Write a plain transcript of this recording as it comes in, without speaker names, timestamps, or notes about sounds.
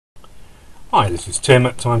Hi, this is Tim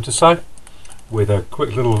at Time to Sew with a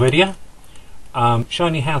quick little video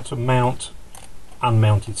showing you how to mount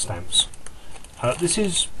unmounted stamps. This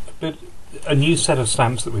is a new set of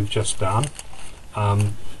stamps that we've just done.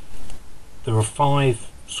 There are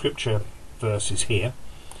 5 scripture verses here,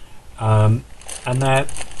 and they're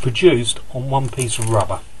produced on one piece of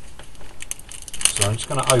rubber. So I'm just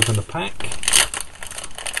going to open the pack.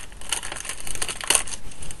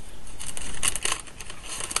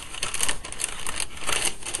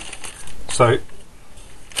 So,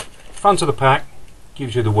 front of the pack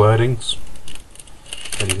gives you the wordings,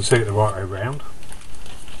 and you can see it the right way around.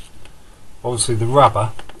 Obviously the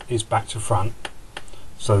rubber is back to front,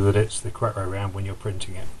 so that it's the correct way around when you're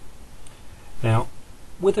printing it. Now,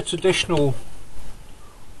 with a traditional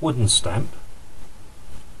wooden stamp,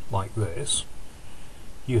 like this,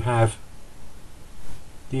 you have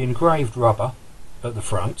the engraved rubber at the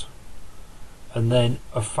front, and then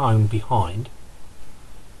a foam behind,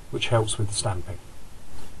 which helps with the stamping.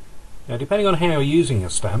 Now, depending on how you're using your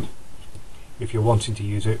stamp, if you're wanting to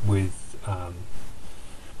use it with,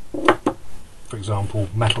 for example,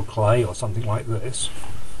 metal clay or something like this,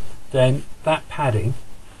 then that padding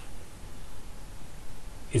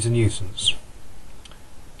is a nuisance.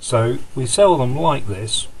 So we sell them like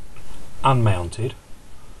this, unmounted,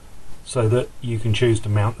 so that you can choose to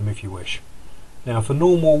mount them if you wish. Now, for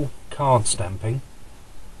normal card stamping,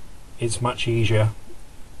 it's much easier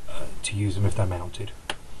to use them if they're mounted.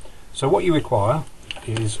 So what you require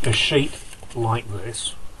is a sheet like this,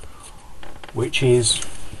 which is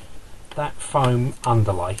that foam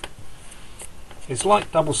underlay. It's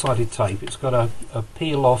like double-sided tape. It's got a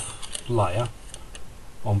peel-off layer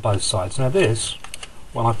on both sides. Now this,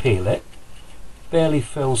 when I peel it, barely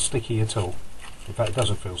feels sticky at all. In fact, it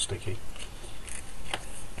doesn't feel sticky.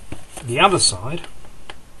 The other side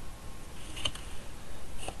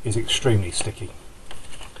is extremely sticky.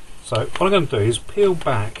 So what I'm going to do is peel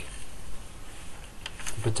back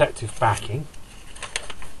the protective backing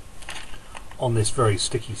on this very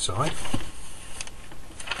sticky side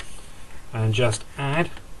and just add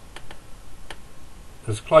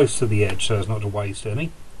as close to the edge so as not to waste any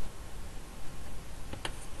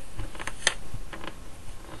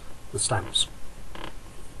the stamps.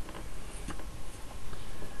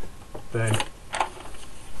 Then,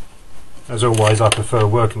 as always, I prefer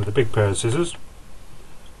working with a big pair of scissors.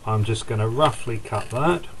 I'm just going to roughly cut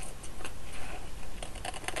that.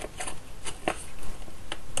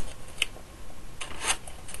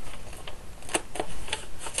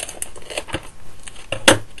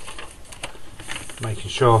 Making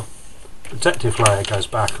sure the protective layer goes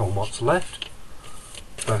back on what's left.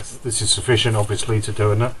 This is sufficient, obviously, to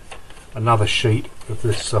do another sheet of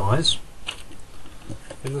this size.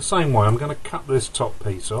 In the same way, I'm going to cut this top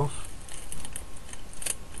piece off.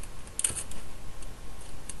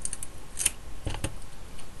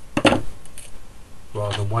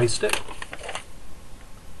 Rather than waste it.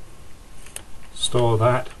 Store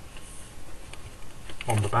that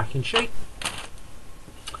on the backing sheet.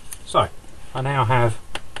 So, I now have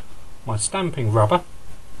my stamping rubber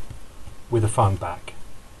with a foam back.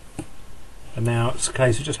 And now it's a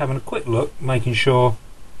case of just having a quick look, making sure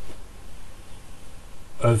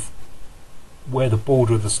of where the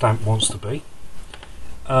border of the stamp wants to be.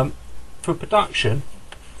 For production,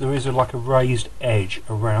 there is like a raised edge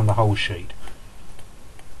around the whole sheet.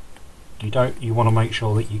 You want to make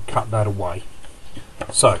sure that you cut that away.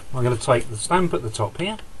 So I'm going to take the stamp at the top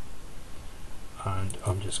here, and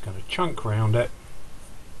I'm just going to chunk round it.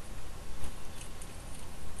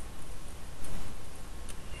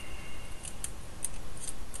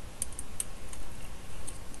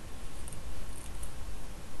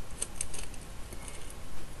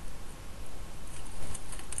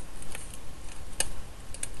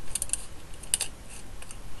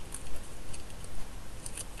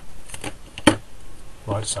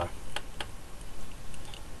 Like so.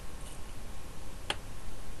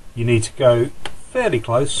 You need to go fairly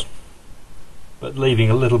close, but leaving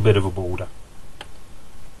a little bit of a border.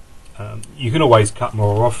 You can always cut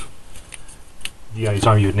more off. The only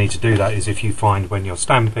time you would need to do that is if you find when you're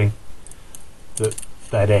stamping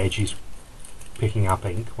that edge is picking up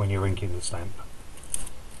ink when you're inking the stamp.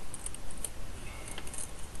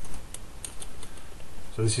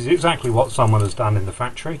 So this is exactly what someone has done in the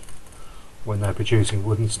factory when they're producing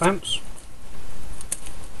wooden stamps.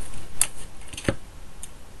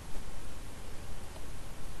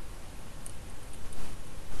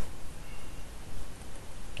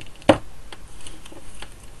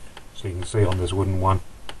 So you can see on this wooden one,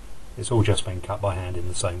 it's all just been cut by hand in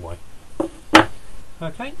the same way.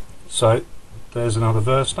 Okay, so there's another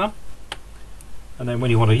verse done. And then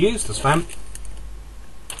when you want to use the stamp,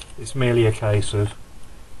 it's merely a case of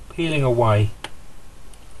peeling away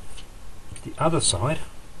the other side,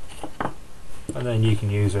 and then you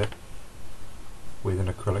can use it with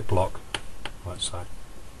an acrylic block like so.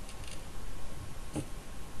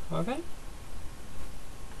 Okay.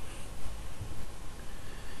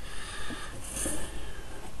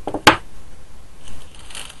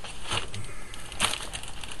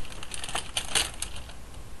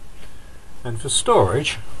 And for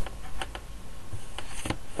storage,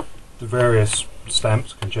 the various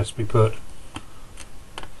stamps can just be put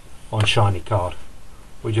on shiny card.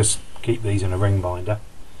 We just keep these in a ring binder,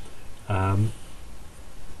 and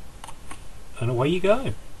away you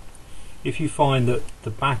go. If you find that the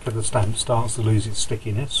back of the stamp starts to lose its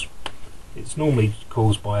stickiness, it's normally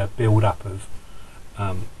caused by a build-up of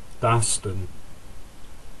dust, and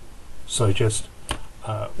so just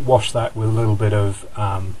wash that with a little bit of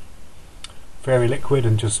fairy liquid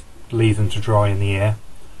and just leave them to dry in the air,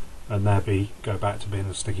 and they'll go back to being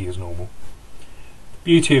as sticky as normal. The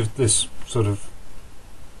beauty of this sort of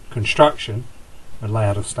construction and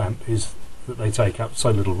layout of stamp is that they take up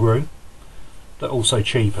so little room. They're also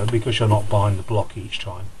cheaper because you're not buying the block each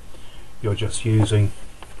time. You're just using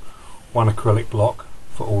one acrylic block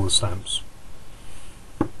for all the stamps.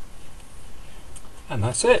 And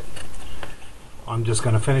that's it. I'm just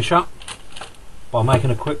going to finish up by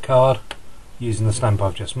making a quick card using the stamp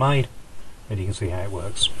I've just made, and you can see how it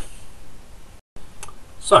works.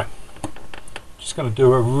 So, just going to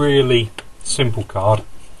do a really simple card.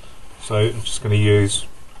 So I'm just going to use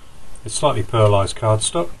a slightly pearlized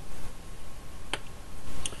cardstock,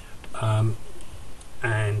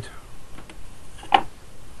 and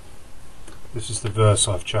this is the verse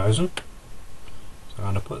I've chosen. So I'm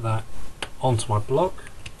going to put that onto my block.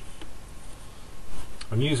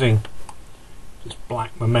 I'm using just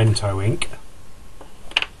black Memento ink.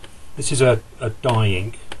 This is a dye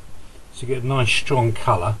ink, so you get a nice strong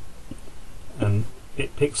colour and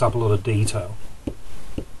it picks up a lot of detail.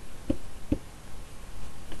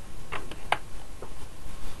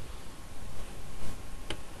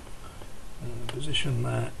 And position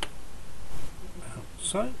that about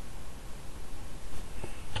so.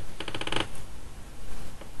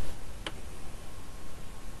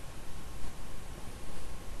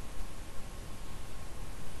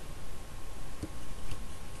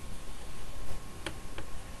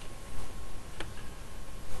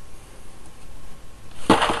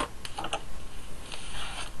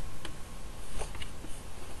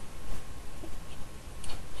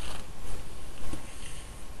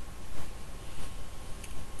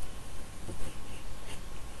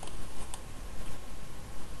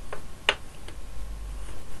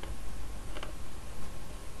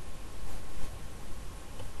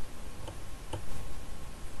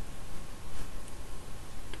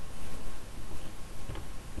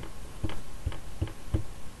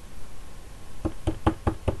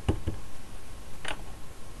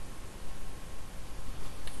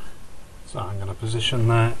 So I'm going to position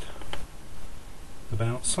that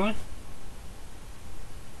about so.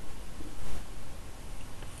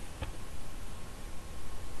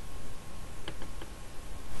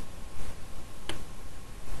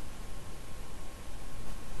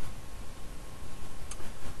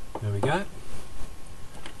 There we go.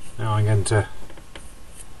 Now I'm going to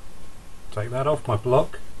take that off my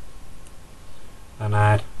block and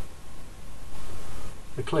add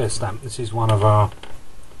the clear stamp. This is one of our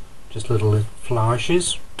just little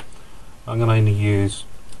flourishes. I'm going to only use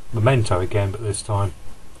Memento again, but this time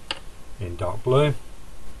in dark blue. In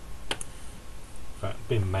fact,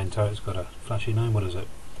 being Memento, it's got a flashy name. What is it?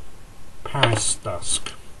 Paris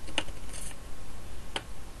Dusk.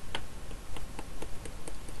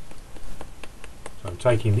 So I'm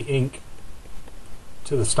taking the ink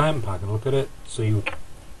to the stamp. I can look at it, see,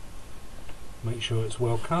 make sure it's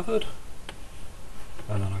well covered,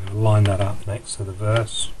 and then I'm going to line that up next to the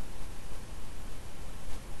verse.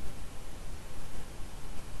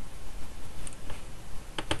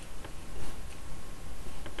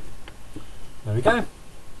 There we go.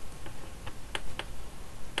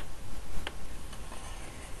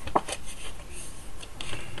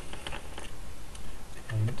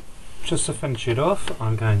 And just to finish it off,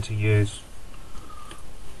 I'm going to use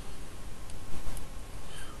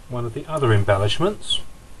one of the other embellishments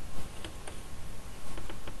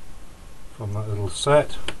from that little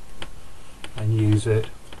set and use it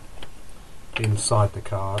inside the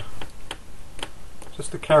card,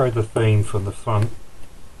 just to carry the theme from the front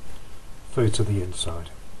through to the inside.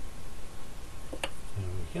 There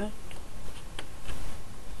we go.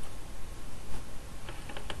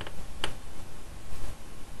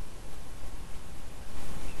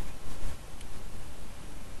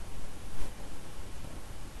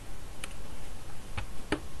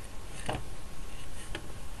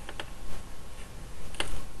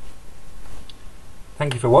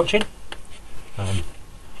 thank you for watching. I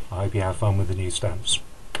hope you have fun with the new stamps.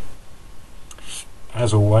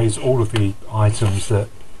 As always, all of the items that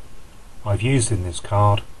I've used in this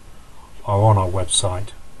card are on our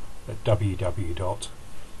website at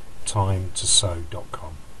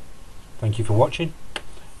www.timetosew.com. Thank you for watching.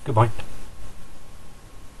 Goodbye.